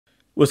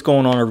What's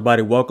going on,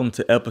 everybody? Welcome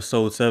to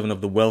episode 7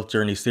 of the Wealth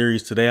Journey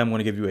series. Today, I'm going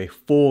to give you a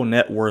full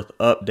net worth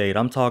update.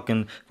 I'm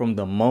talking from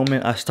the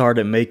moment I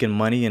started making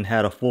money and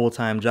had a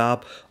full-time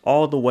job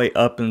all the way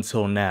up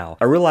until now.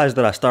 I realized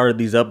that I started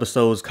these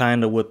episodes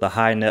kind of with the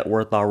high net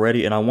worth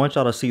already, and I want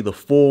y'all to see the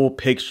full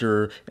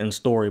picture and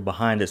story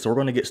behind it. So we're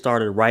going to get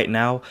started right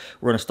now.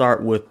 We're going to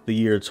start with the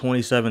year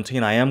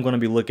 2017. I am going to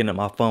be looking at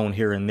my phone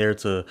here and there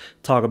to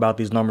talk about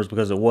these numbers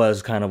because it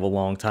was kind of a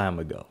long time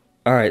ago.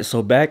 All right,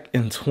 so back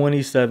in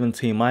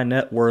 2017, my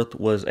net worth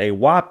was a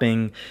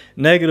whopping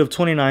negative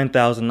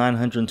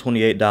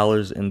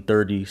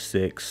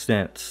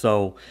 $29,928.36.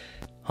 So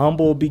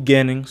humble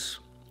beginnings,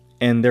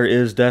 and there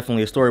is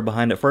definitely a story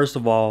behind it. First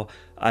of all,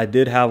 I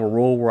did have a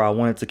rule where I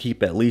wanted to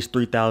keep at least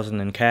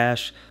 $3,000 in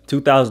cash,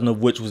 $2,000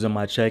 of which was in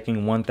my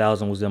checking,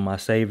 $1,000 was in my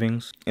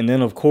savings. And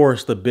then, of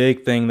course, the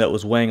big thing that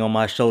was weighing on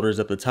my shoulders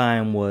at the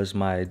time was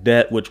my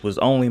debt, which was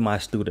only my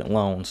student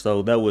loan.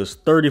 So that was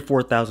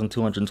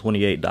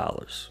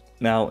 $34,228.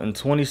 Now, in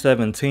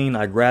 2017,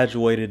 I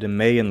graduated in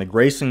May, and the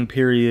gracing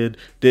period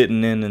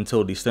didn't end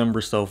until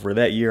December. So for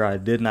that year, I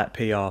did not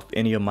pay off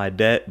any of my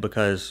debt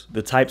because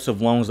the types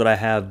of loans that I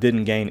have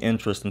didn't gain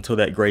interest until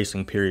that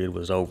gracing period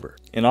was over.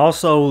 And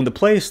also, the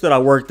place that I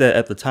worked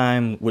at the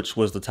time, which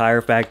was the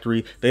tire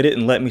factory, they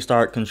didn't let me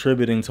start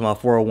contributing to my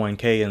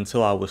 401k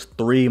until I was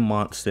 3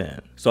 months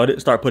in. So I didn't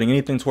start putting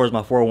anything towards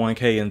my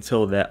 401k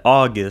until that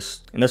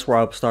August. And that's where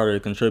I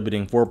started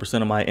contributing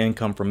 4% of my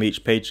income from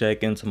each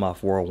paycheck into my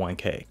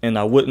 401k. And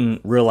I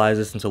wouldn't realize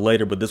this until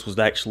later, but this was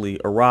actually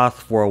a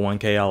Roth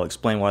 401k. I'll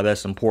explain why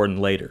that's important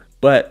later.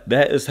 But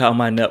that is how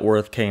my net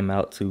worth came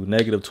out to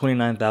negative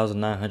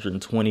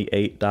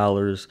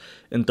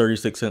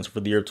 $29,928.36 for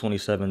the year of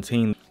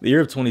 2017. The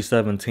year of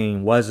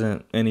 2017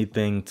 wasn't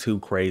anything too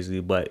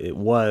crazy, but it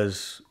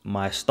was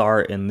my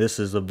start, and this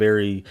is a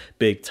very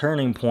big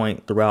turning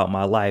point throughout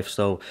my life.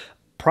 So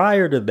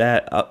prior to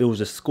that, it was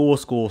just school,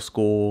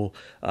 drumline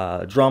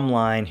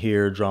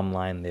here,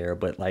 drumline there.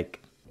 But like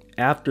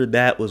after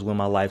that was when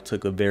my life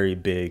took a very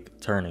big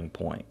turning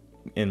point.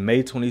 In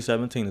May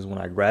 2017 is when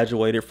I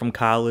graduated from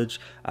college.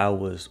 I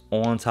was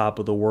on top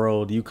of the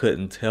world. You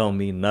couldn't tell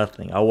me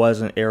nothing. I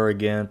wasn't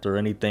arrogant or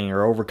anything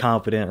or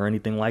overconfident or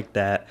anything like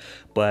that,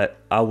 but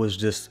I was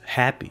just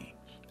happy.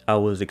 I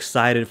was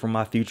excited for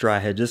my future. I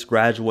had just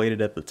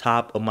graduated at the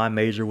top of my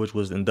major, which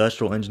was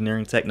industrial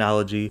engineering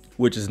technology,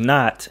 which is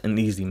not an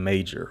easy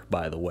major,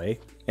 by the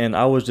way. And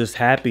I was just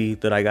happy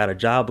that I got a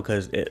job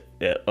because at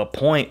a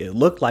point it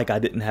looked like I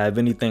didn't have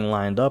anything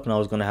lined up and I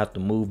was going to have to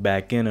move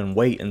back in and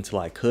wait until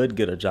I could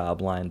get a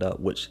job lined up,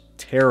 which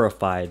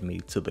terrified me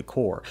to the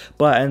core.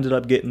 But I ended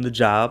up getting the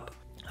job.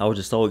 I was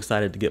just so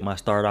excited to get my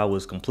start. I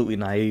was completely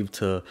naive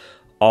to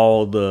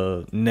all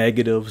the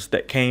negatives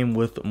that came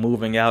with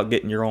moving out,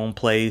 getting your own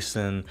place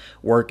and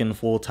working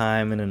full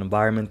time in an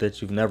environment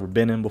that you've never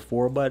been in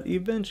before. But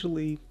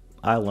eventually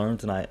I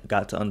learned and I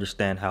got to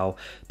understand how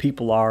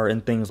people are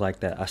and things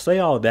like that. I say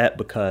all that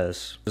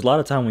because there's a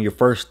lot of time when you're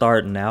first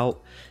starting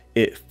out,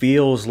 it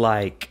feels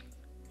like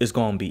it's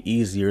going to be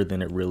easier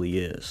than it really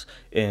is.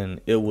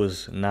 And it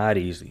was not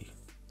easy.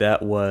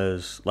 That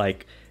was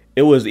like,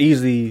 it was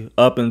easy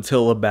up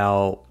until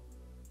about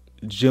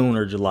June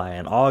or July.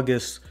 In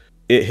August,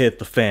 it hit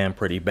the fan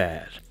pretty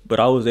bad. But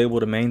I was able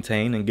to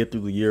maintain and get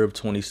through the year of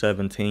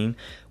 2017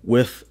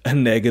 with a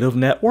negative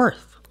net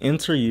worth.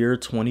 Enter year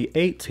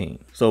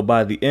 2018. So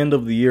by the end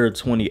of the year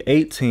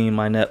 2018,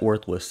 my net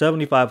worth was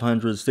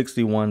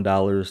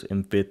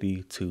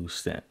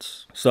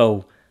 $7,561.52.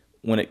 So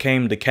when it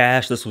came to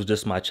cash, this was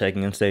just my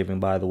checking and saving,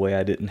 by the way.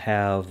 I didn't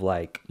have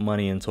like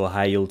money into a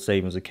high yield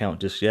savings account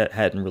just yet.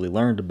 Hadn't really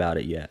learned about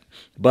it yet.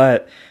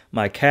 But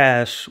my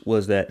cash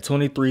was at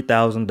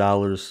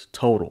 $23,000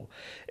 total.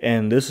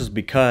 And this is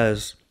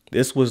because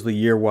this was the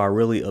year where I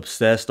really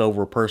obsessed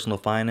over personal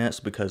finance,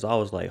 because I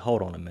was like,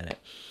 hold on a minute.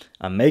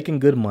 I'm making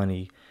good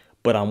money,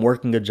 but I'm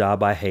working a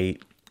job I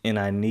hate, and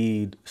I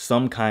need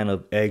some kind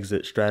of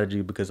exit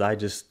strategy because I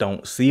just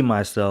don't see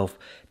myself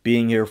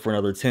being here for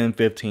another 10,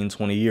 15,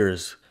 20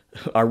 years.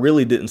 I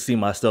really didn't see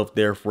myself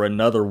there for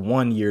another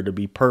 1 year, to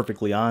be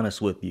perfectly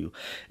honest with you.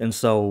 And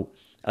so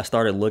I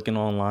started looking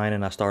online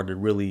and I started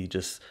really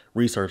just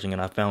researching,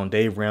 and I found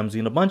Dave Ramsey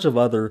and a bunch of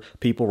other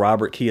people,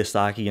 Robert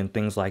Kiyosaki and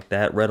things like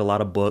that, read a lot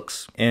of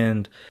books.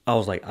 And I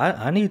was like,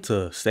 I need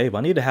to save.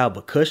 I need to have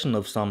a cushion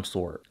of some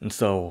sort. And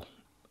so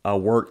I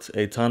worked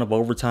a ton of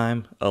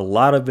overtime. A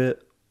lot of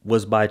it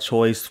was by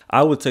choice.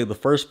 I would say the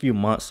first few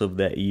months of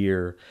that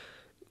year,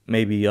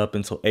 maybe up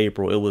until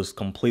April, it was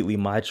completely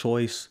my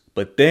choice.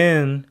 But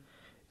then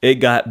it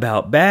got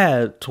about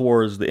bad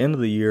towards the end of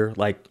the year,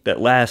 like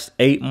that last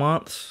 8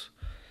 months.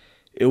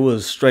 It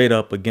was straight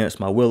up against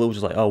my will. It was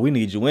just like, oh, we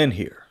need you in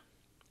here.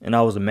 And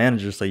I was a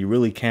manager, so you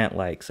really can't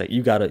like say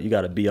you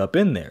gotta be up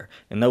in there.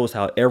 And that was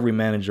how every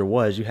manager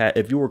was.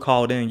 If you were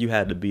called in, you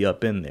had to be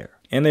up in there.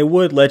 And they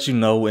would let you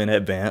know in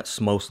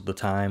advance most of the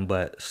time,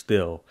 but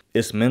still,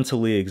 it's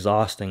mentally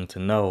exhausting to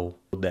know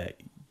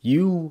that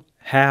you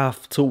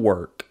have to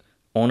work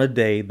on a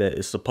day that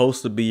is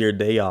supposed to be your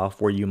day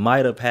off, where you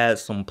might have had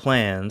some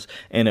plans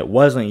and it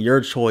wasn't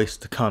your choice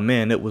to come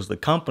in, it was the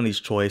company's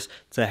choice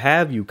to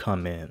have you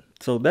come in.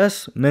 So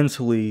that's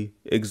mentally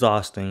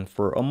exhausting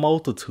for a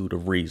multitude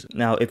of reasons.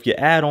 Now, if you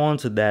add on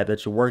to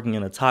that you're working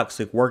in a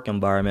toxic work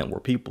environment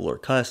where people are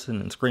cussing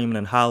and screaming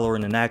and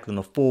hollering and acting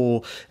a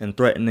fool and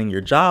threatening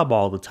your job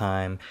all the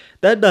time,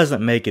 that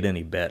doesn't make it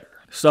any better.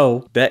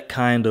 So that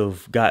kind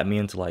of got me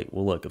into like,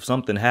 well, look, if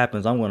something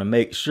happens, I'm going to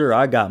make sure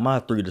I got my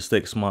 3 to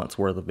 6 months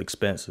worth of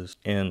expenses.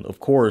 And of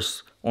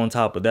course, on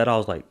top of that, I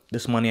was like,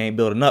 this money ain't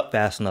building up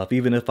fast enough.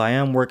 Even if I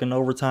am working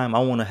overtime, I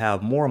want to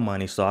have more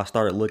money. So I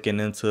started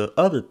looking into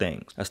other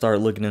things. I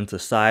started looking into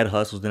side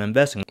hustles and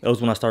investing. That was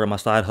when I started my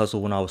side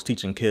hustle, when I was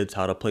teaching kids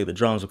how to play the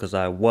drums, because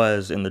I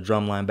was in the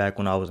drum line back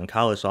when I was in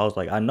college. So I was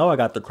like, I know I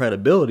got the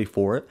credibility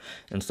for it.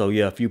 And so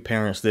yeah, a few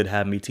parents did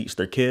have me teach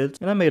their kids,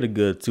 and I made a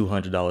good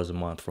 $200 a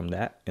month from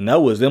that. And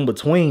that was in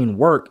between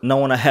work,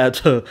 knowing I had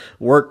to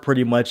work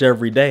pretty much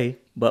every day.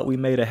 But we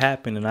made it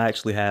happen, and I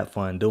actually had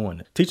fun doing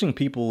it. Teaching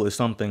people is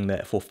something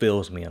that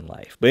fulfills me in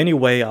life. But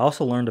anyway, I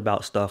also learned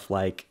about stuff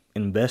like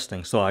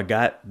investing. So I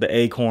got the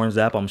Acorns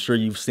app. I'm sure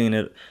you've seen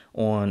it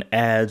on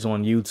ads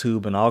on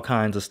YouTube and all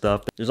kinds of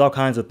stuff. There's all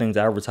kinds of things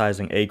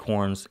advertising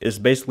Acorns. It's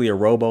basically a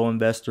robo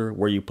investor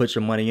where you put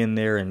your money in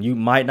there and you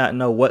might not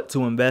know what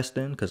to invest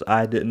in, because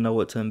I didn't know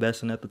what to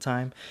invest in at the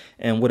time.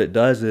 And what it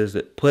does is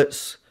it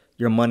puts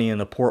your money in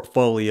a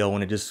portfolio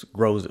and it just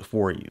grows it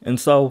for you. And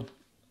so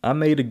I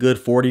made a good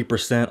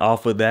 40%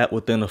 off of that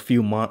within a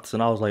few months.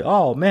 And I was like,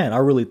 oh man, I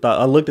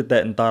looked at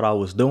that and thought I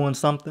was doing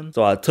something.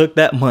 So I took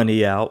that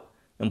money out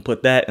and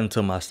put that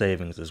into my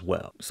savings as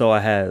well. So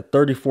I had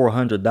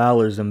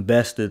 $3,400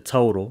 invested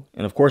total.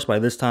 And of course, by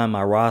this time,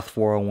 my Roth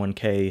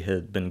 401k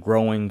had been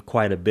growing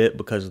quite a bit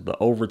because of the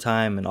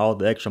overtime and all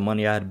the extra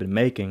money I had been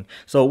making.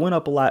 So it went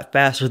up a lot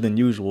faster than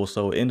usual.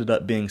 So it ended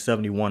up being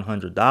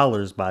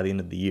 $7,100 by the end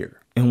of the year.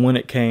 And when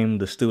it came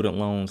to student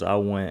loans, I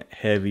went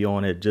heavy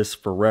on it.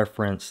 Just for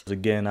reference,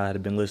 again, I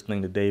had been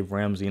listening to Dave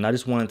Ramsey, and I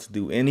just wanted to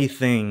do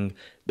anything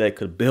that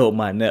could build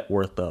my net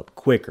worth up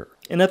quicker.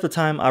 And at the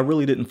time, I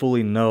really didn't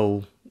fully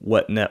know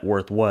what net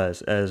worth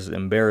was. As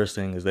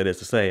embarrassing as that is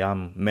to say,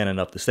 I'm man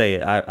enough to say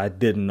it, I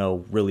didn't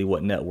know really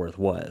what net worth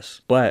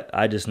was. But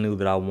I just knew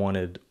that I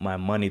wanted my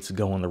money to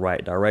go in the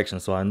right direction.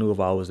 So I knew if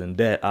I was in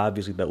debt,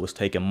 obviously that was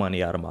taking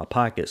money out of my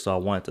pocket. So I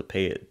wanted to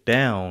pay it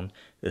down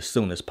as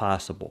soon as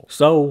possible.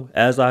 So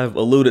as I've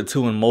alluded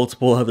to in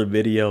multiple other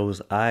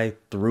videos, I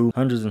threw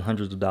hundreds and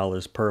hundreds of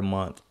dollars per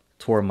month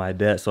toward my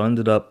debt. So I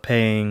ended up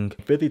paying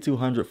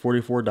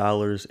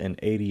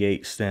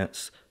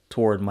 $5,244.88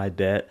 toward my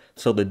debt.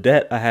 So the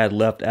debt I had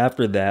left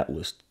after that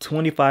was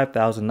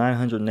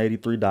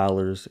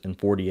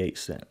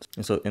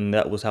 $25,983.48. And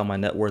that was how my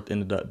net worth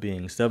ended up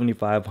being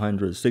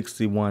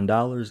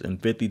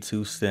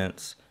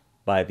 $7,561.52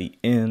 by the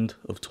end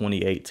of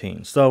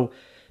 2018. So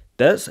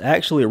that's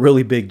actually a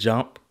really big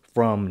jump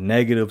from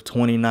negative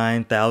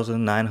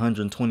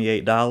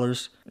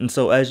 $29,928. And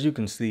so as you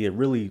can see,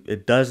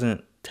 it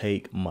doesn't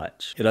take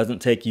much. It doesn't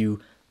take you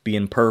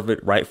being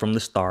perfect right from the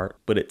start,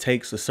 but it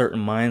takes a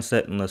certain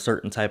mindset and a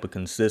certain type of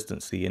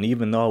consistency. And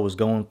even though I was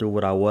going through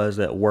what I was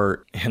at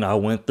work, and I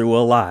went through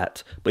a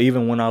lot, but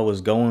even when I was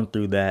going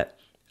through that,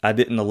 I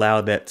didn't allow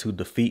that to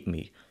defeat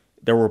me.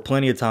 There were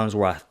plenty of times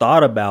where I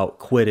thought about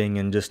quitting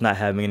and just not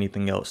having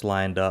anything else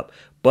lined up.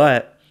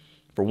 But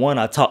for one,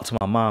 I talked to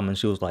my mom and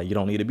she was like, you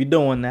don't need to be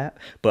doing that.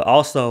 But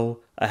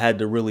also, I had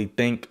to really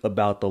think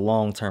about the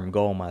long-term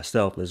goal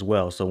myself as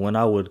well. So when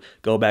I would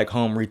go back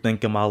home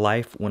rethinking my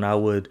life, when I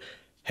would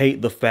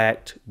hate the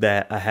fact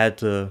that I had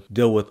to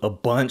deal with a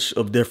bunch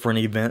of different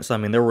events. I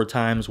mean, there were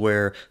times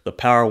where the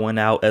power went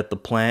out at the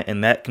plant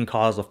and that can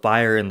cause a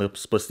fire in the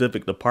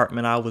specific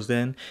department I was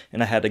in.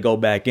 And I had to go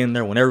back in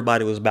there when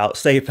everybody was about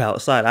safe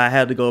outside. I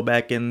had to go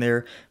back in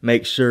there,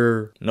 make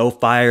sure no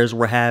fires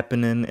were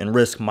happening and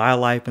risk my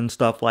life and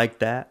stuff like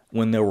that.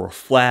 When there were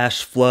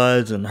flash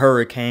floods and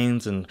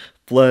hurricanes and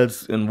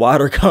floods and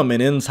water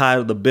coming inside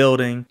of the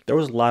building, there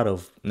was a lot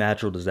of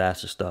natural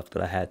disaster stuff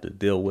that I had to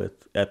deal with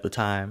at the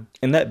time.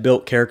 And that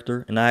built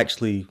character, and I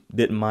actually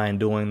didn't mind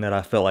doing that.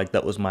 I felt like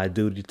that was my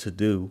duty to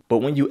do. But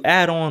when you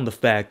add on the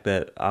fact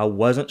that I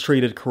wasn't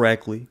treated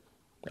correctly,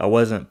 I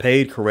wasn't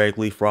paid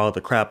correctly for all the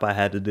crap I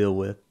had to deal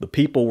with, the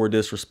people were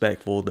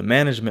disrespectful, the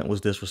management was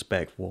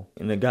disrespectful,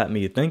 and it got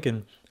me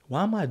thinking,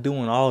 why am I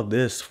doing all of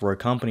this for a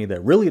company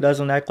that really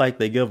doesn't act like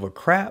they give a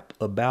crap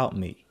about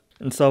me?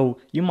 And so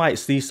you might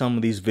see some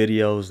of these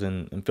videos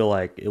and feel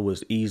like it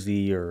was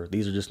easy or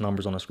these are just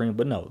numbers on the screen.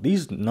 But no,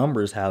 these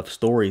numbers have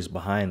stories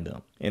behind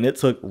them. And it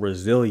took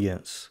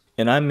resilience.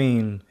 And I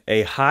mean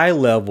a high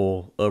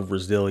level of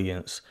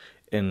resilience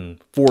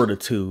and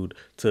fortitude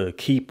to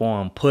keep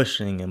on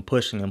pushing and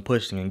pushing and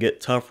pushing and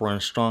get tougher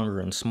and stronger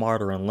and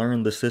smarter and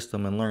learn the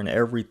system and learn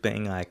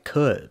everything I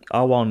could,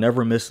 all while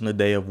never missing a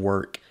day of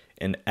work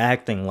and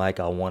acting like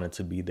I wanted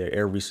to be there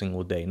every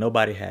single day.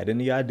 Nobody had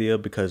any idea,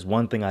 because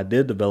one thing I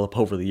did develop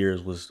over the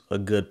years was a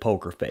good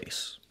poker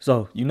face.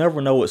 So you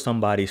never know what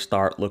somebody's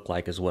start looked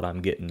like is what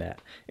I'm getting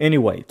at.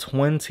 Anyway,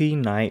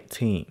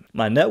 2019.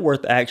 My net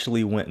worth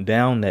actually went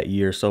down that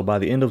year. So by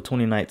the end of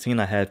 2019,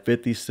 I had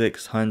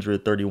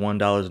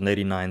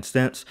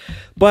 $5,631.89.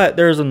 But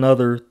there's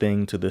another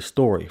thing to this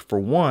story. For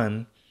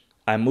one,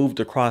 I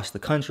moved across the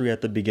country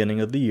at the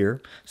beginning of the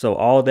year. So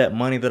all that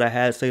money that I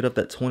had saved up,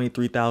 that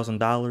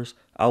 $23,000,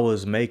 I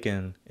was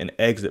making an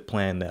exit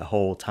plan that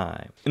whole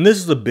time. And this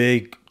is a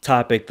big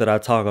topic that I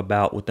talk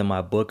about within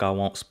my book. I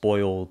won't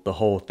spoil the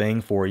whole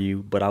thing for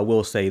you, but I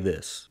will say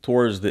this.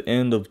 Towards the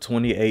end of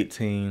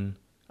 2018,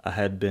 I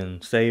had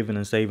been saving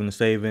and saving and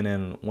saving,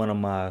 and one of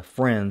my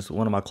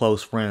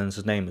close friends,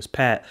 his name is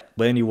Pat.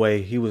 But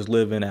anyway, he was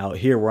living out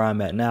here where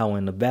I'm at now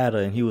in Nevada,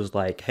 and he was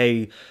like,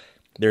 hey,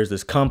 there's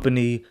this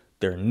company,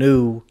 they're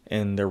new,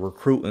 and they're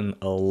recruiting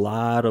a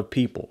lot of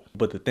people.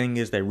 But the thing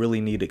is, they really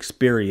need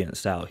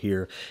experience out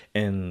here,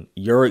 and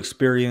your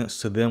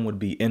experience to them would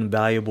be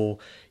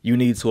invaluable. You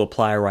need to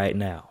apply right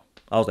now.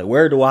 I was like,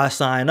 where do I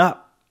sign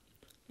up?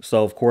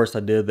 So, of course, I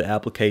did the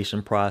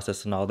application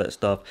process and all that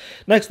stuff.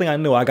 Next thing I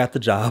knew, I got the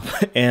job,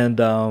 and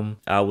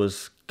I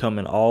was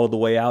coming all the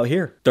way out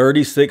here,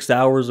 36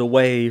 hours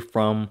away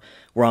from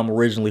where I'm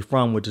originally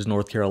from, which is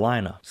North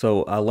Carolina.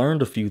 So I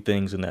learned a few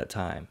things in that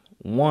time.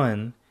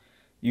 One,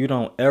 you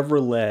don't ever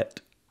let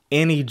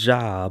any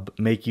job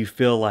make you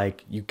feel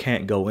like you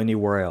can't go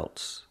anywhere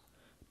else,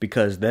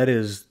 because that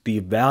is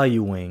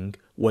devaluing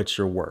what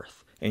you're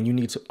worth. And you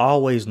need to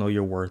always know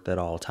your worth at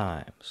all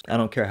times. I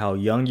don't care how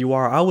young you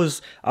are. I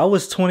was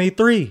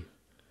 23.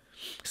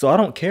 So I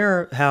don't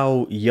care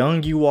how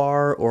young you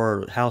are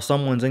or how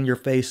someone's in your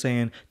face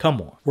saying,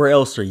 come on, where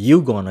else are you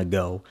going to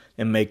go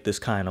and make this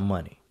kind of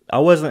money? I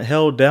wasn't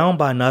held down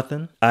by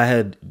nothing. I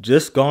had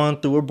just gone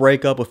through a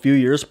breakup a few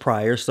years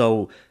prior,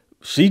 so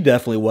she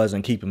definitely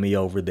wasn't keeping me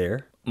over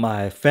there.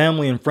 My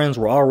family and friends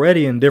were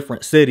already in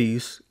different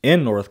cities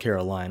in North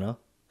Carolina.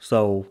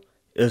 So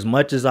as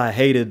much as I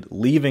hated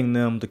leaving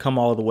them to come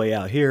all the way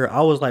out here,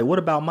 I was like, what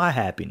about my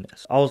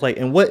happiness? I was like,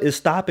 and what is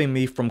stopping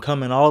me from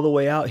coming all the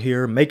way out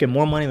here, making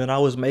more money than I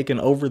was making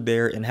over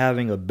there, and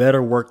having a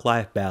better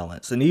work-life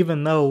balance? And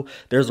even though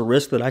there's a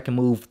risk that I can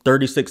move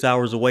 36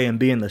 hours away and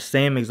be in the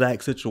same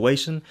exact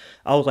situation,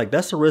 I was like,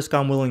 that's a risk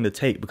I'm willing to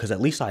take, because at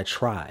least I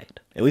tried.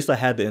 At least I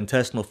had the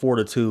intestinal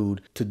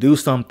fortitude to do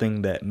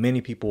something that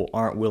many people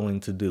aren't willing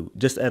to do,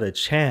 just at a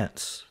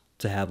chance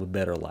to have a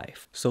better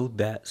life. So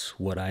that's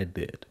what I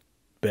did.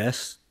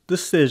 Best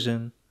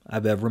decision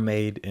I've ever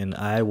made, and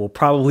I will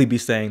probably be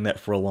saying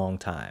that for a long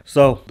time.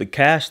 So the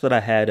cash that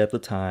I had at the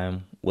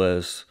time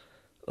was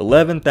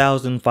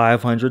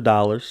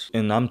 $11,500,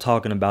 and I'm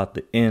talking about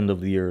the end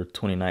of the year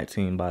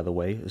 2019, by the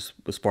way, as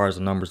far as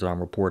the numbers that I'm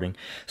reporting.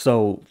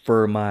 So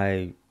for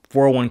my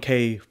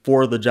 401k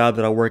for the job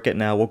that I work at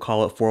now, we'll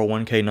call it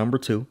 401k number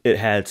 2. It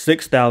had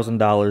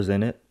 $6,000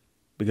 in it,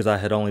 because I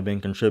had only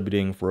been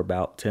contributing for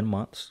about 10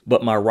 months.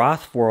 But my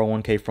Roth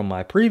 401k from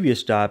my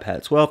previous job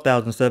had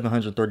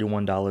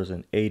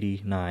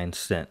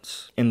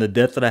 $12,731.89. And the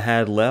debt that I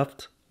had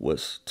left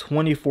was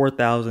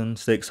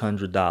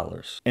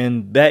 $24,600.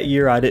 And that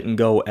year I didn't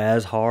go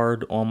as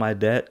hard on my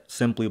debt,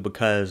 simply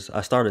because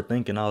I started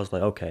thinking, I was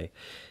like, okay,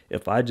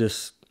 if I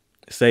just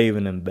save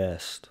and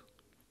invest,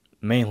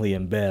 mainly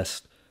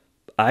invest,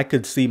 I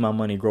could see my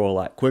money grow a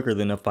lot quicker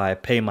than if I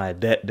pay my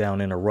debt down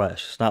in a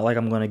rush. It's not like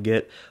I'm going to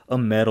get a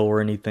medal or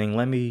anything.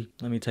 Let me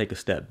take a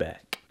step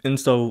back. And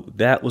so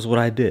that was what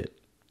I did.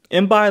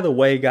 And by the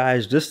way,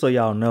 guys, just so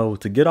y'all know,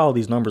 to get all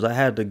these numbers, I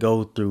had to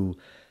go through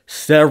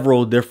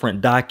several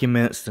different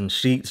documents and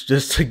sheets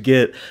just to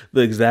get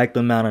the exact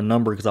amount of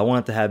number, because I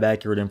wanted to have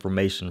accurate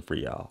information for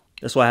y'all.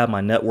 That's why I have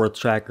my net worth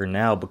tracker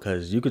now,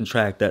 because you can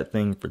track that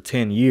thing for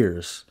 10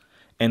 years.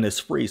 And it's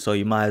free, so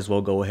you might as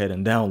well go ahead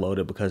and download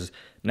it, because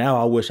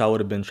now I wish I would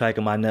have been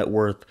tracking my net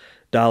worth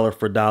dollar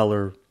for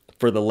dollar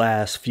for the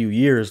last few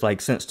years,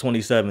 like since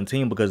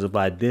 2017, because if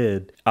I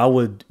did, I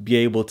would be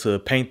able to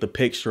paint the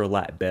picture a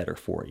lot better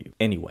for you.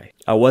 Anyway,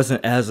 I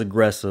wasn't as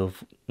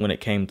aggressive when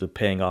it came to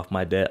paying off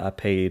my debt. I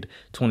paid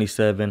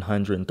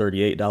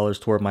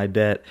 $2,738 toward my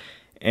debt,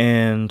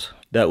 and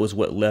that was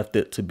what left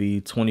it to be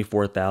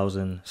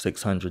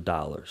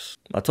 $24,600.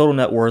 My total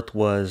net worth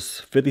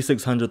was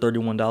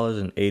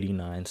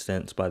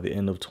 $5,631.89 by the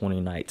end of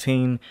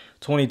 2019.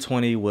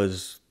 2020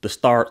 was the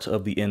start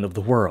of the end of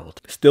the world.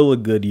 Still a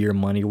good year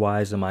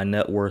money-wise, and my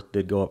net worth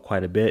did go up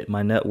quite a bit.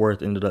 My net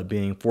worth ended up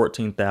being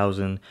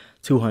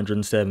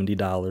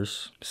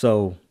 $14,270.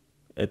 So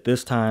at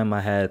this time,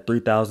 I had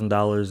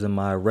 $3,000 in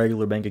my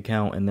regular bank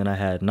account, and then I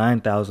had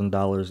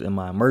 $9,000 in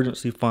my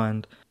emergency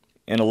fund.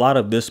 And a lot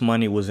of this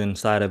money was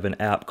inside of an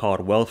app called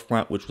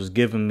Wealthfront, which was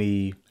giving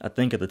me, I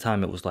think at the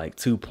time it was like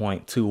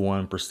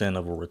 2.21%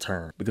 of a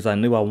return, because I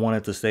knew I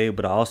wanted to save,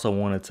 but I also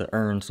wanted to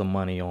earn some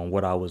money on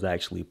what I was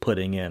actually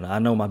putting in. I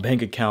know my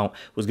bank account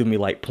was giving me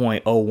like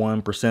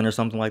 0.01% or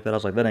something like that. I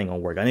was like, that ain't gonna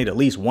work. I need at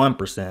least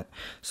 1%.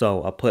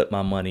 So I put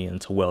my money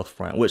into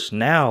Wealthfront, which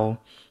now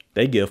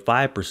they give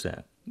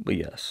 5%. But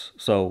yes,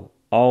 so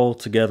all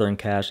together in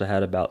cash, I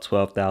had about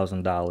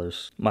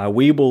 $12,000. My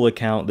Webull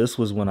account, this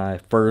was when I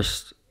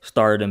first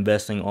started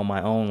investing on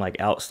my own, like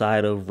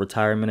outside of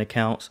retirement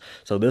accounts.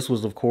 So this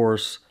was, of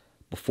course,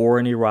 before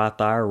any Roth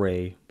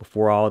IRA,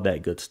 before all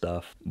that good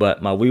stuff.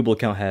 But my Webull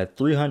account had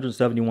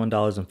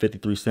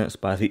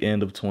 $371.53 by the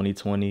end of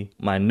 2020.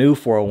 My new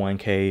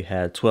 401k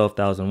had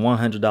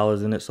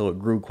 $12,100 in it, so it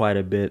grew quite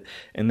a bit.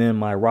 And then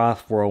my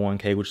Roth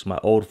 401k, which is my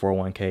old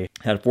 401k,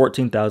 had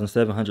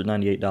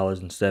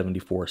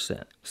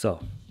 $14,798.74. So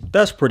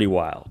that's pretty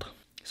wild.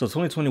 So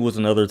 2020 was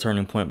another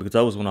turning point because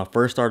that was when I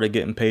first started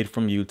getting paid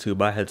from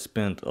YouTube. I had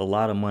spent a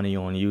lot of money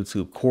on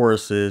YouTube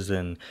courses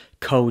and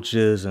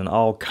coaches and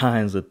all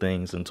kinds of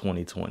things in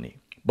 2020.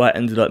 But I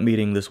ended up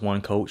meeting this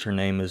one coach. Her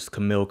name is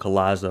Camille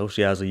Colazzo.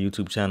 She has a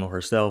YouTube channel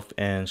herself,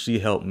 and she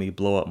helped me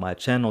blow up my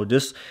channel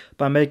just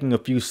by making a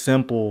few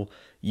simple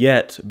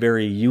yet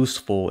very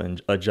useful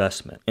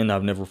adjustment. And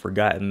I've never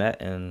forgotten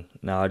that. And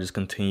now I just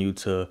continue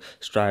to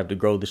strive to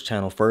grow this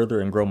channel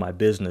further and grow my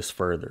business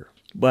further.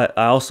 But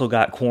I also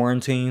got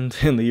quarantined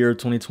in the year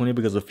 2020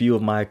 because a few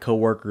of my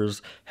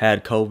coworkers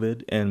had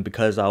COVID, and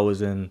because I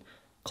was in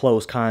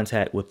close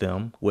contact with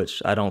them,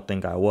 which I don't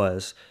think I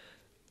was,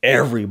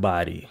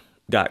 everybody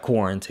got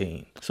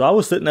quarantined. So I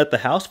was sitting at the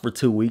house for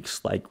 2 weeks,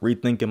 like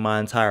rethinking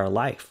my entire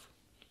life.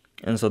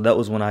 And so that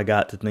was when I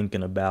got to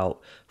thinking about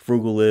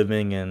frugal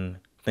living and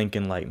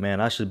thinking like,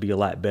 man, I should be a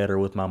lot better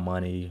with my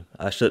money.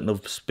 I shouldn't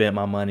have spent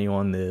my money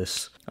on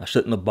this. I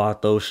shouldn't have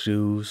bought those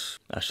shoes.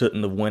 I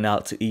shouldn't have went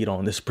out to eat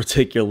on this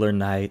particular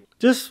night.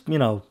 Just, you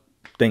know,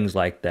 things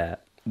like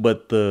that.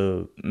 But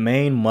the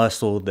main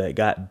muscle that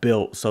got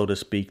built, so to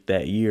speak,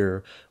 that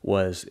year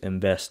was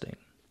investing,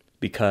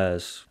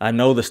 because I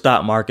know the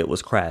stock market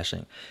was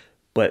crashing.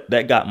 But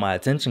that got my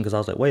attention because I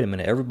was like, wait a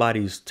minute,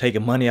 everybody's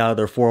taking money out of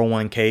their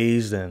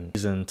 401ks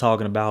and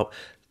talking about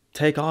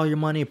take all your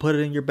money and put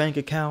it in your bank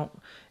account,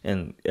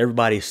 and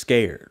everybody's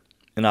scared.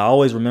 And I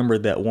always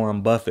remembered that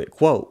Warren Buffett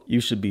quote, you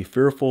should be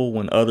fearful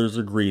when others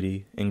are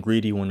greedy and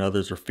greedy when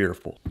others are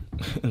fearful.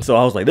 And so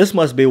I was like, this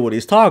must be what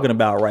he's talking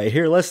about right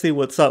here. Let's see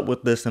what's up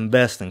with this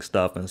investing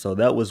stuff. And so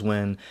that was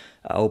when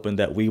I opened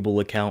that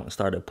Webull account and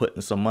started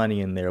putting some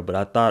money in there. But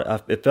I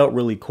thought it felt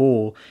really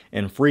cool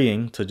and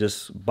freeing to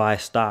just buy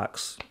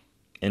stocks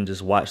and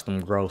just watch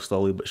them grow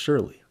slowly but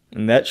surely.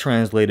 And that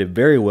translated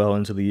very well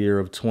into the year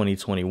of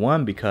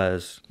 2021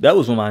 because that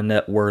was when my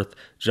net worth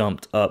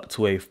jumped up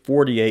to a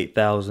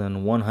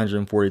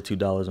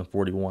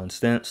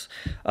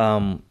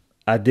 $48,142.41.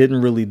 I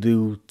didn't really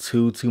do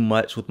too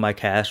much with my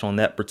cash on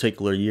that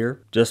particular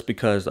year just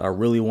because I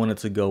really wanted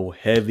to go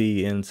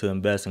heavy into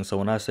investing. So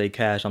when I say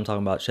cash, I'm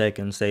talking about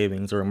checking,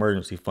 savings, or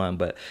emergency fund.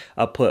 But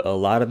I put a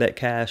lot of that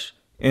cash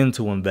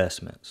into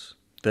investments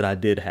that I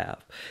did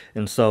have.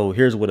 And so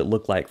here's what it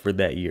looked like for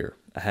that year.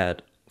 I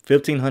had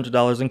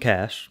 $1,500 in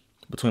cash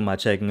between my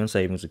checking and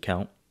savings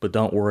account. But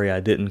don't worry, I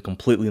didn't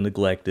completely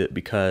neglect it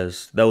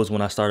because that was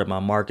when I started my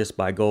Marcus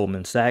by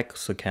Goldman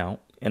Sachs account.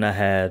 And I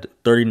had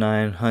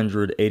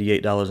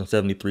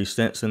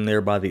 $3,988.73 in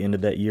there by the end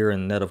of that year.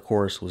 And that, of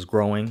course, was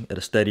growing at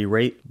a steady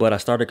rate. But I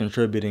started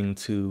contributing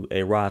to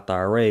a Roth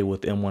IRA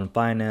with M1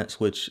 Finance,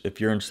 which if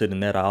you're interested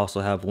in that, I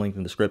also have a link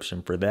in the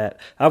description for that.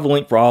 I have a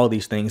link for all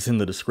these things in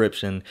the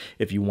description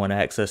if you want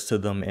access to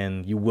them,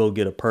 and you will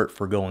get a perk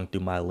for going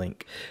through my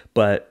link.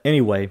 But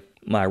anyway,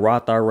 my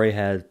Roth IRA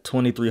had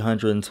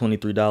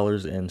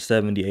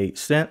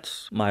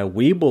 $2,323.78. My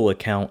Webull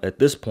account at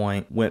this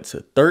point went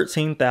to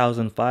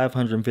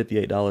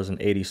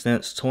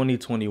 $13,558.80.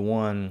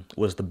 2021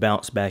 was the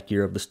bounce back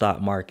year of the stock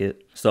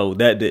market. So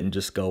that didn't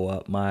just go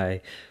up.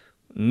 My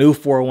new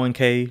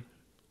 401k,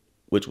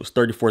 which was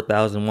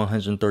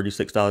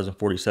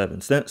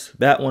 $34,136.47,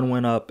 that one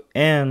went up.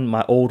 And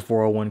my old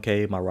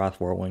 401k, my Roth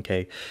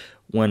 401k,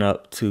 went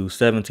up to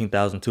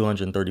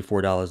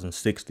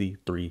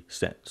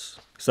 $17,234.63.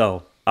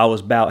 So I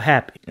was about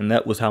happy. And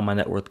that was how my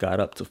net worth got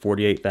up to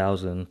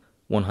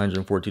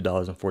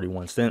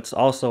 $48,142.41.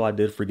 Also, I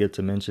did forget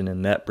to mention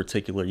in that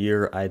particular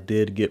year, I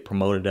did get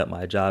promoted at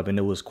my job, and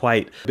it was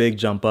quite a big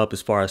jump up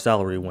as far as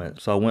salary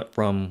went. So I went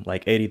from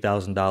like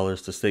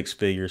 $80,000 to six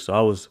figures. So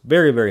I was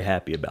very, very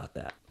happy about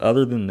that.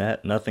 Other than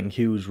that, nothing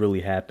huge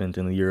really happened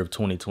in the year of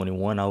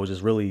 2021. I was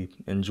just really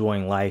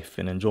enjoying life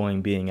and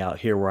enjoying being out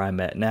here where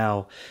I'm at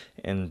now,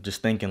 and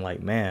just thinking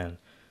like, man,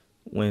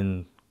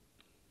 when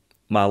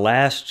my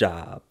last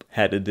job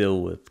had to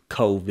deal with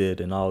COVID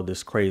and all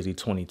this crazy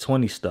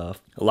 2020 stuff,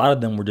 a lot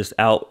of them were just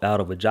out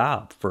of a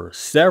job for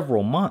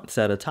several months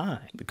at a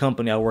time. The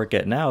company I work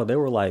at now, they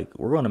were like,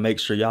 we're going to make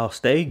sure y'all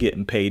stay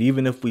getting paid.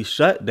 Even if we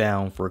shut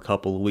down for a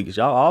couple of weeks,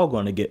 y'all all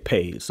going to get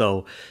paid.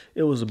 So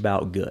it was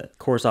about good. Of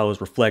course, I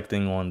was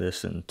reflecting on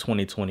this in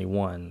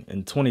 2021.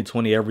 In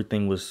 2020,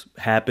 everything was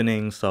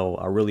happening, so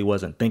I really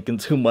wasn't thinking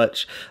too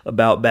much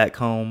about back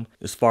home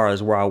as far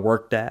as where I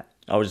worked at.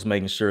 I was just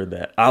making sure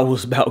that I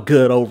was about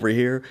good over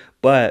here.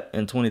 But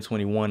in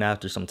 2021,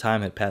 after some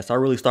time had passed, I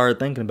really started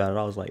thinking about it.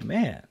 I was like,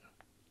 man,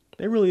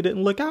 they really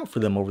didn't look out for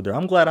them over there.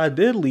 I'm glad I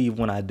did leave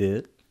when I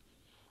did.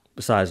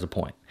 besides the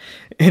point.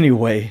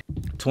 Anyway,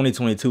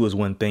 2022 is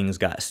when things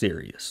got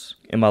serious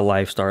and my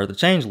life started to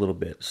change a little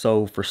bit.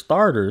 So for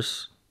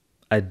starters,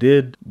 I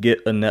did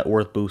get a net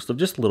worth boost of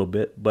just a little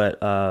bit, but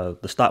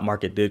the stock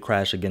market did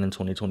crash again in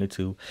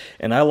 2022.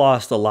 And I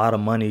lost a lot of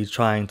money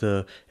trying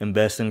to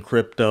invest in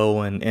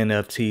crypto and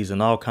NFTs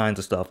and all kinds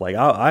of stuff. Like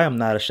I am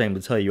not ashamed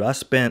to tell you, I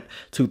spent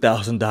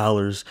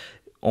 $2,000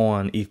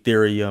 on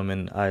Ethereum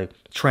and I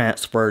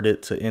transferred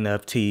it to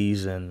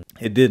NFTs and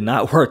it did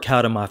not work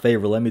out in my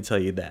favor. Let me tell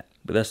you that.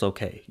 But that's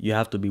okay. You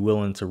have to be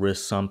willing to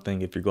risk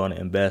something if you're going to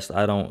invest.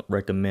 I don't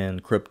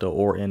recommend crypto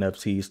or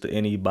NFTs to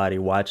anybody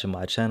watching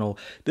my channel.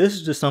 This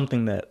is just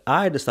something that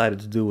I decided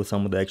to do with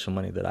some of the extra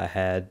money that I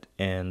had,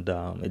 and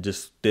it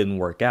just didn't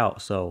work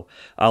out. So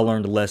I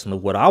learned a lesson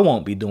of what I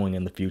won't be doing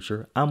in the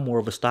future. I'm more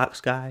of a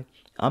stocks guy.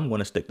 I'm going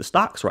to stick to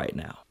stocks right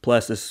now.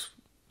 Plus, it's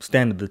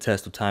standing the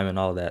test of time and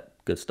all that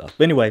good stuff.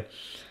 But anyway,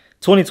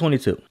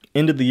 2022.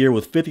 Ended the year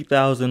with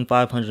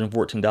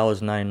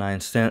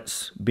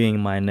 $50,514.99 being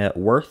my net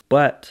worth,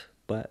 but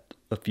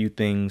a few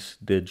things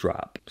did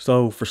drop.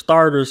 So for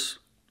starters,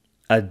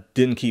 I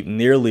didn't keep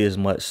nearly as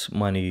much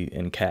money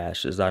in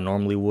cash as I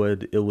normally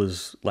would. It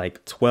was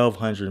like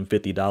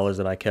 $1,250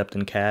 that I kept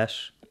in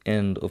cash.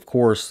 And of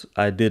course,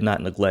 I did not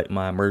neglect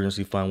my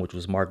emergency fund, which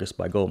was Marcus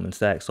by Goldman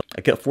Sachs. So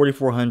I kept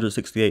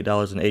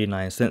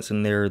 $4,468.89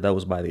 in there. That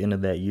was by the end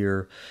of that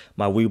year.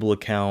 My Webull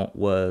account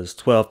was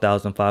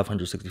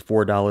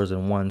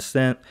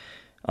 $12,564.01.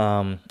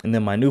 And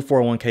then my new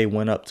 401k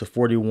went up to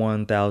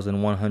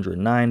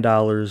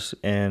 $41,109,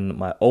 and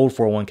my old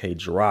 401k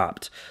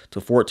dropped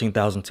to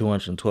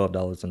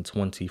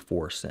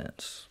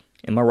 $14,212.24.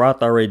 And my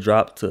Roth IRA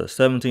dropped to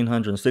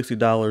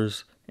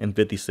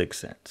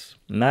 $1,760.56.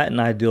 Not an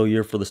ideal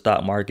year for the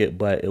stock market,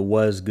 but it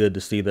was good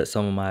to see that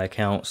some of my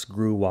accounts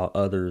grew while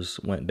others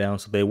went down.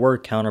 So they were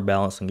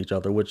counterbalancing each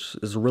other, which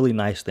is a really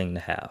nice thing to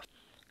have.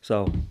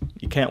 So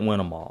you can't win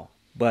them all,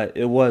 but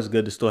it was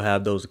good to still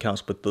have those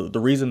accounts. But the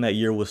reason that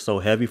year was so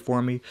heavy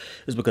for me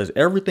is because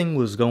everything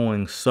was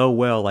going so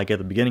well. Like at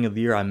the beginning of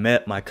the year, I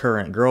met my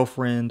current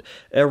girlfriend.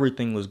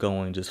 Everything was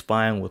going just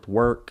fine with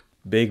work.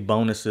 Big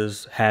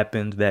bonuses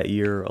happened that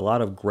year. A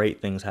lot of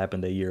great things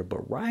happened that year.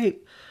 But right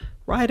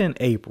in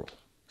April,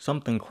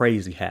 something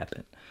crazy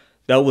happened.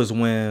 That was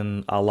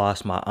when I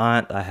lost my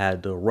aunt. I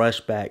had to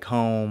rush back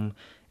home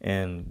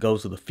and go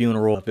to the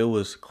funeral. It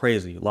was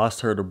crazy.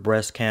 Lost her to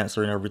breast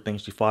cancer and everything.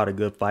 She fought a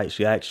good fight.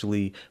 She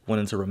actually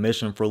went into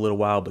remission for a little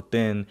while, but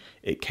then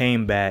it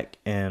came back,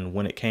 and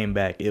when it came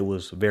back, it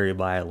was very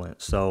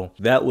violent. So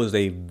that was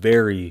a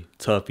very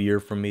tough year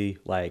for me.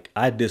 Like,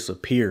 I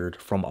disappeared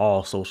from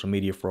all social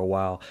media for a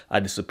while.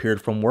 I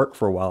disappeared from work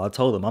for a while. I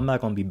told them I'm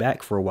not going to be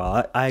back for a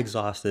while. I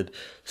exhausted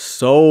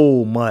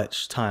so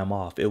much time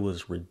off. It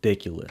was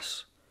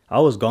ridiculous.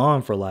 I was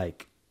gone for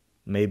like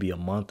maybe a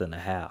month and a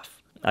half.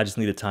 I just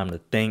needed time to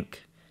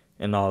think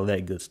and all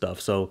that good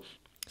stuff. So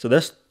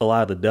that's a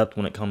lot of the depth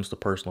when it comes to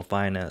personal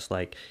finance.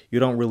 Like, you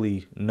don't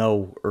really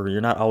know, or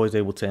you're not always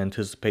able to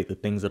anticipate the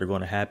things that are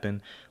going to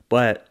happen,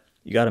 but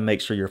you got to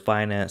make sure your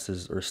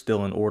finances are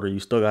still in order.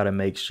 You still got to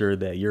make sure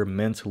that you're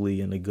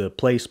mentally in a good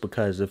place,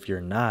 because if you're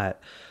not,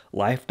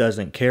 life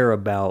doesn't care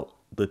about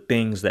the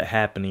things that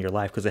happen in your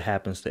life, because it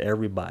happens to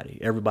everybody.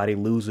 Everybody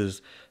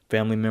loses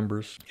family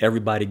members.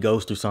 Everybody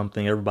goes through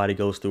something. Everybody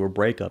goes through a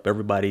breakup.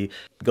 Everybody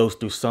goes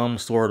through some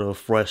sort of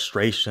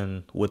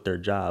frustration with their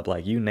job.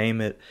 Like, you name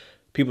it,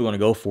 people are going to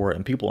go for it,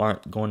 and people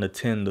aren't going to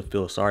tend to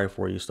feel sorry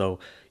for you. So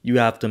you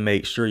have to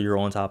make sure you're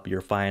on top of your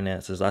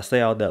finances. I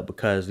say all that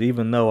because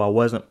even though I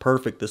wasn't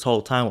perfect this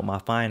whole time with my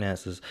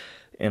finances,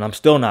 and I'm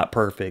still not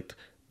perfect,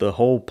 the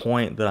whole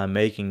point that I'm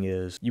making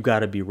is you got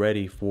to be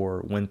ready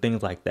for when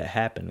things like that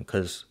happen.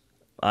 Because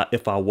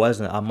if I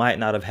wasn't, I might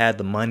not have had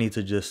the money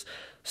to just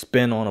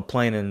spend on a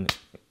plane and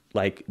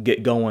like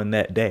get going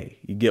that day.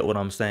 You get what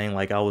I'm saying?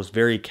 Like, I was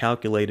very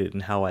calculated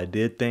in how I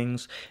did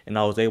things, and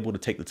I was able to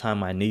take the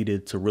time I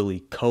needed to really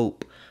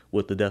cope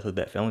with the death of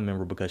that family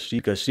member, because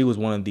she was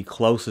one of the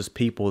closest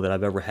people that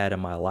I've ever had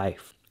in my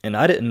life. And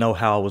I didn't know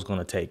how I was going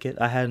to take it.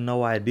 I had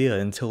no idea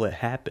until it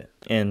happened.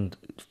 And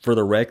for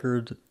the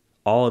record,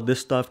 all of this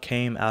stuff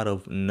came out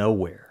of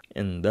nowhere.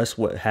 And that's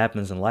what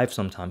happens in life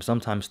sometimes.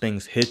 Sometimes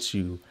things hit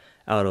you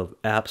out of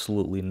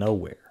absolutely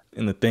nowhere.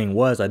 And the thing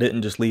was, I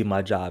didn't just leave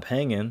my job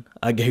hanging.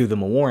 I gave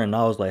them a warning.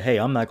 I was like, hey,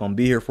 I'm not going to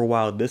be here for a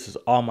while. This is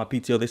all my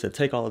PTO. They said,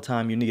 take all the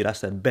time you need. I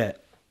said,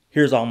 bet.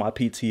 Here's all my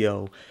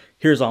PTO.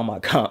 Here's all my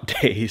comp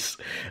days.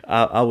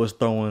 I was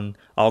throwing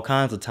all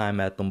kinds of time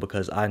at them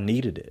because I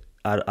needed it.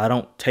 I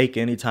don't take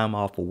any time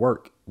off of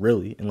work,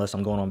 really, unless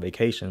I'm going on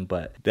vacation.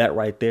 But that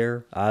right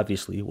there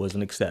obviously was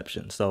an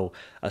exception. So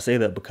I say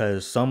that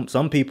because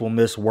some people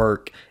miss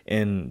work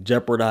and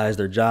jeopardize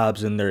their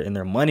jobs and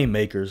their money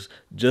makers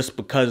just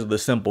because of the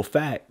simple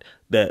fact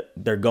that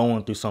they're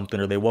going through something,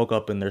 or they woke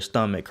up and their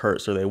stomach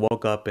hurts, or they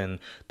woke up and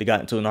they got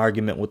into an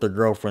argument with their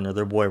girlfriend or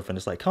their boyfriend.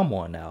 It's like, come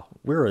on now,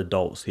 we're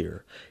adults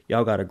here.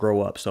 Y'all got to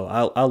grow up. So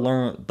I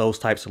learned those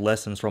types of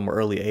lessons from an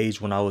early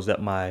age when I was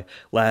at my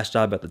last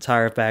job at the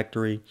tire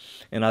factory.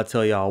 And I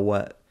tell y'all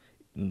what,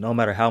 no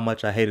matter how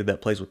much I hated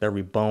that place with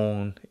every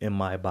bone in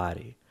my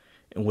body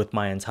and with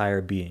my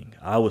entire being,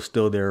 I was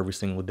still there every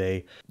single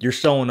day. You're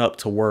showing up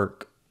to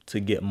work to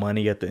get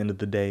money at the end of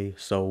the day,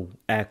 so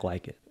act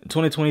like it. In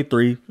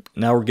 2023,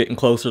 now we're getting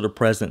closer to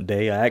present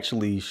day. I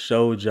actually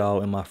showed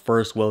y'all in my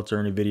first wealth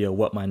journey video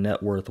what my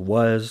net worth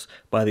was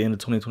by the end of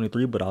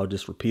 2023, but I'll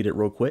just repeat it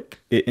real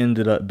quick. It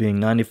ended up being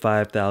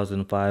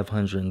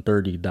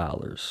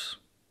 $95,530.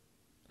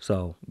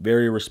 So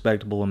very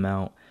respectable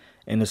amount.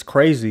 And it's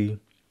crazy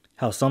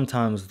how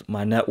sometimes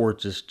my net worth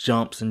just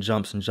jumps and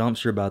jumps and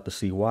jumps. You're about to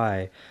see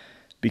why.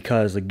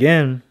 Because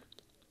again,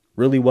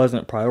 really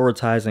wasn't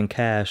prioritizing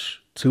cash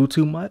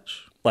too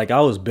much. Like,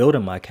 I was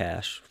building my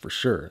cash for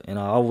sure, and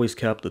I always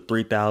kept the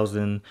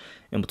 $3,000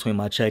 in between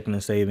my checking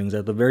and savings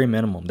at the very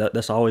minimum.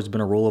 That's always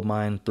been a rule of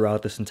mine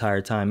throughout this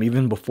entire time,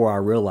 even before I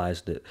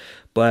realized it.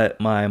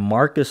 But my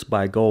Marcus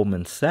by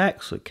Goldman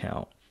Sachs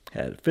account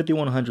had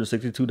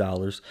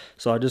 $5,162,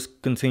 so I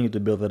just continued to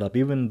build it up,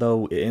 even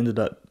though it ended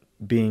up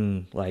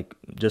being like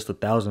just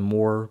 $1,000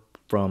 more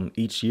from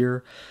each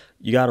year.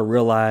 You got to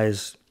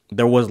realize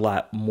there was a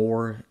lot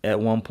more at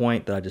one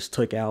point that I just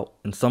took out,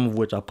 and some of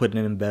which I put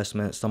in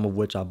investments, some of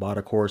which I bought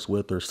a course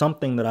with, or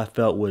something that I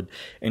felt would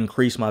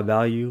increase my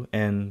value.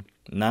 And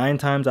 9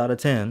 times out of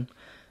 10,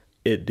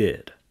 it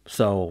did.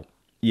 So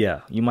yeah,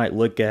 you might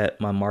look at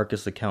my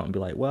Marcus account and be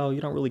like, well, you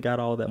don't really got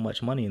all that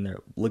much money in there.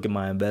 Look at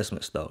my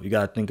investments though. You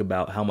got to think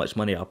about how much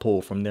money I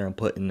pulled from there and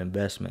put in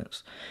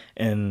investments.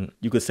 And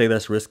you could say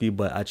that's risky,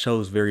 but I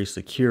chose very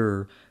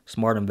secure,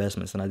 smart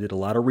investments, and I did a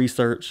lot of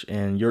research,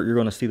 and you're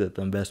going to see that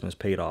the investments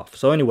paid off.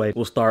 So anyway,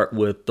 we'll start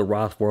with the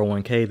Roth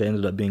 401k that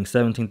ended up being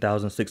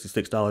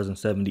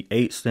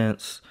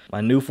 $17,066.78.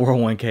 My new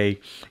 401k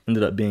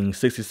ended up being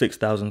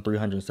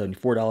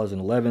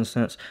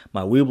 $66,374.11.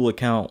 My Webull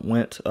account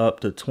went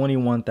up to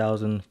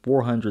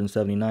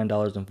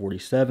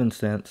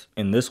 $21,479.47,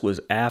 and this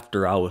was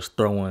after I was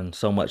throwing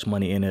so much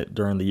money in it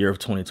during the year of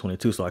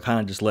 2022, so I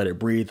kind of just let it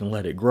breathe and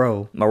let it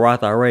grow. My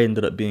Roth IRA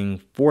ended up being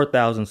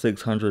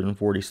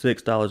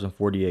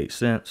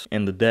 $4,646.48,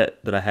 and the debt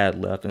that I had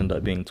left ended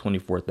up being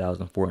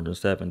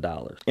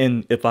 $24,407.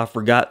 And if I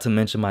forgot to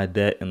mention my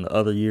debt in the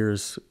other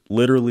years,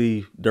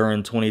 literally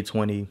during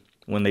 2020,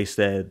 when they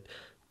said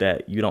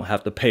that you don't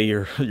have to pay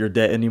your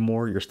debt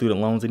anymore, your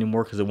student loans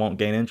anymore, because it won't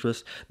gain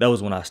interest, that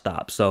was when I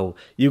stopped. So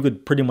you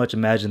could pretty much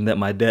imagine that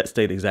my debt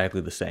stayed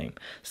exactly the same.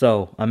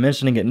 So I'm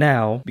mentioning it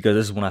now because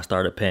this is when I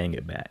started paying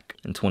it back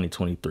in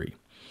 2023.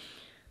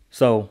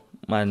 So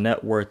my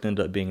net worth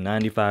ended up being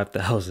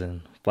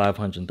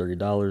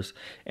 $95,530,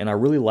 and I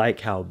really like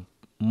how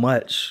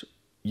much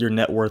your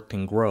net worth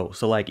can grow.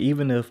 So like,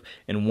 even if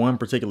in one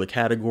particular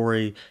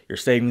category your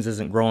savings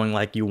isn't growing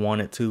like you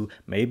want it to,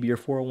 maybe your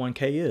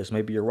 401k is,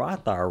 maybe your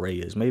Roth IRA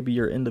is, maybe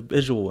your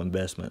individual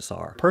investments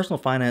are. Personal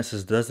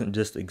finances doesn't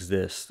just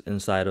exist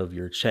inside of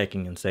your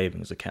checking and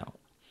savings account.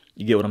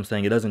 You get what I'm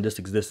saying? It doesn't just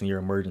exist in your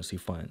emergency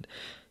fund.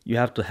 You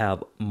have to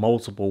have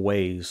multiple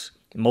ways,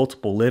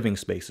 multiple living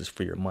spaces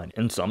for your money.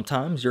 And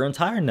sometimes your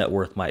entire net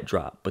worth might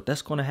drop, but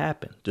that's going to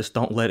happen. Just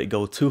don't let it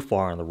go too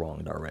far in the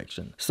wrong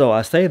direction. So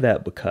I say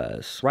that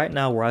because right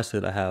now where I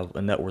sit, I have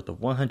a net worth of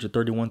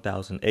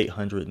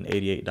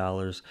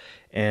 $131,888,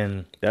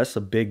 and that's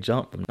a big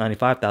jump from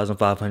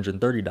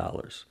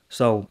 $95,530.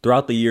 So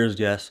throughout the years,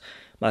 yes,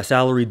 my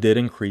salary did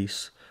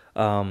increase.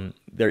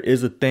 There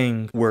is a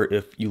thing where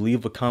if you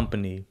leave a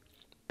company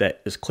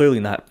that is clearly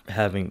that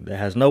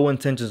has no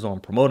intentions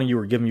on promoting you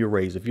or giving you a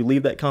raise, if you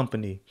leave that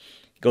company,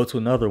 go to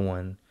another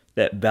one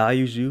that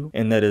values you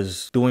and that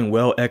is doing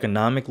well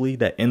economically,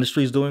 that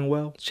industry is doing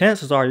well,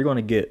 chances are you're going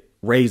to get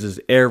raises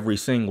every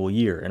single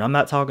year. And I'm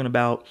not talking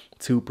about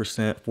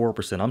 2%,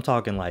 4%. I'm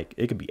talking like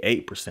it could be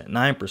 8%, 9%,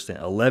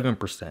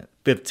 11%,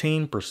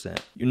 15%.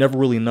 You never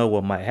really know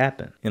what might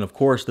happen. And of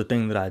course, the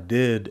thing that I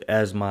did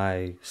as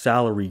my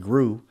salary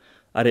grew,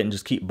 I didn't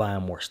just keep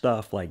buying more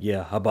stuff. Like,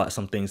 yeah, I bought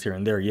some things here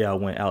and there. Yeah, I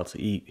went out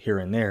to eat here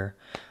and there.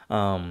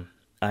 I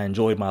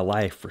enjoyed my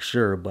life for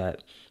sure,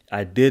 but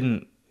I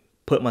didn't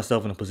put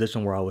myself in a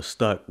position where I was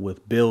stuck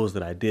with bills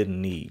that I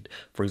didn't need.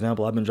 For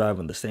example, I've been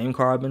driving the same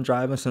car I've been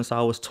driving since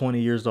I was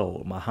 20 years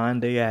old. My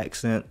Hyundai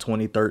Accent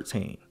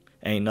 2013.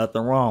 Ain't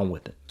nothing wrong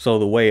with it. So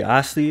the way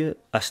I see it,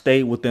 I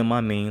stayed within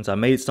my means. I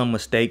made some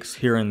mistakes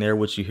here and there,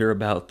 which you hear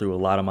about through a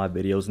lot of my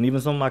videos and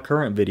even some of my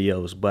current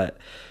videos. But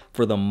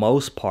for the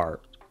most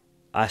part,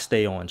 I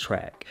stay on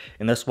track.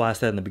 And that's why I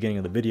said in the beginning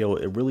of the video,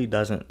 it really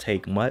doesn't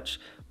take much,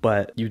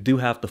 but you do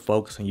have to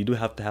focus and you do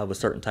have to have a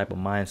certain type of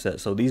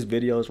mindset. So these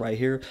videos right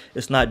here,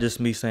 it's not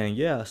just me saying,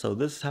 yeah, so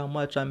this is how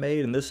much I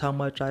made and this is how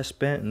much I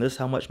spent and this is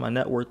how much my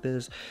net worth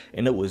is.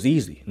 And it was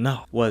easy.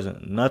 No, it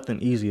wasn't. Nothing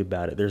easy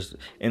about it.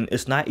 And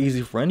it's not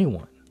easy for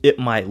anyone. It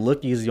might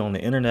look easy on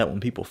the internet when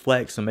people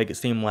flex and make it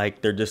seem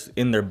like they're just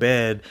in their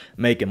bed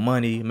making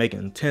money,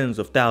 making tens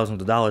of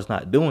thousands of dollars,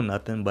 not doing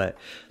nothing. But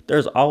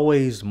there's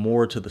always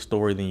more to the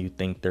story than you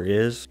think there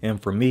is.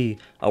 And for me,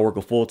 I work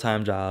a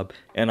full-time job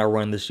and I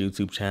run this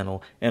YouTube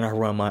channel and I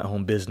run my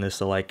own business.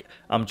 So like,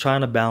 I'm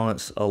trying to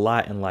balance a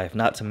lot in life,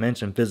 not to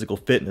mention physical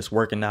fitness,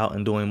 working out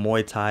and doing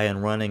Muay Thai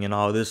and running and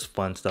all this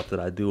fun stuff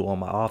that I do on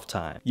my off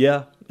time.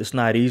 Yeah, it's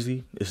not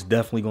easy. It's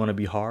definitely going to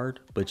be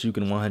hard, but you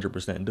can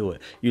 100% do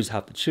it. You just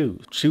have to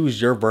choose.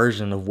 Choose your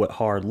version of what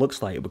hard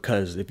looks like,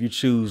 because if you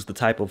choose the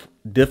type of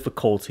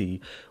difficulty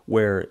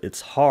where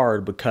it's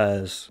hard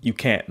because you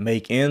can't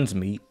make ends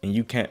meet and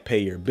you can't pay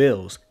your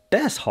bills,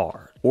 that's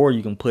hard. Or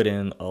you can put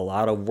in a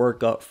lot of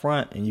work up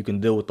front and you can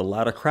deal with a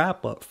lot of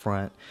crap up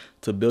front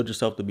to build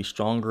yourself to be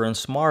stronger and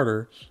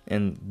smarter,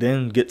 and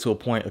then get to a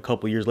point a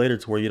couple years later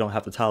to where you don't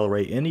have to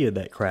tolerate any of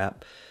that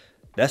crap.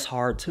 That's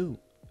hard too,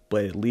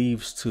 but it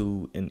leads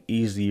to an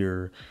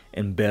easier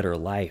and better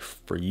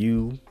life for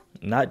you.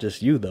 Not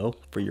just you though,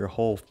 for your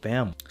whole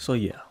family. So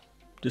yeah,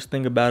 just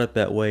think about it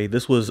that way.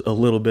 This was a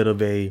little bit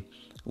of a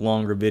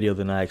longer video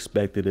than I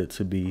expected it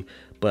to be,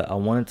 but I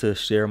wanted to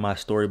share my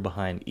story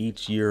behind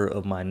each year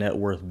of my net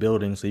worth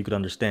building so you could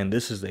understand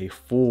this is a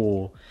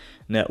full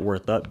net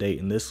worth update,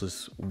 and this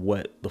is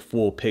what the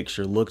full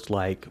picture looked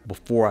like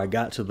before I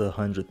got to the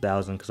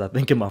 100,000, because I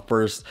think in my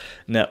first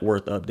net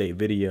worth update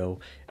video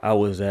I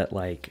was at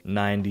like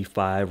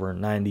 $95,000 or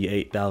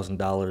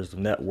 $98,000 of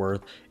net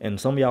worth, and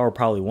some of y'all are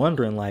probably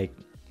wondering like,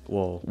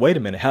 well, wait a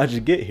minute, how'd you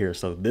get here?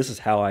 So this is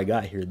how I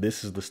got here.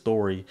 This is the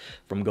story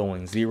from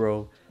going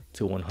zero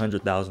to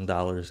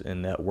 $100,000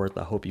 in net worth.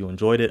 I hope you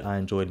enjoyed it. I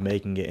enjoyed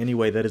making it.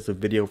 Anyway, that is the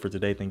video for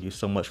today. Thank you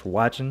so much for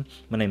watching.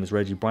 My name is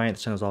Reggie Bryant.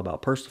 This channel is all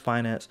about personal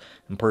finance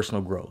and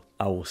personal growth.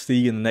 I will see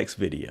you in the next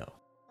video.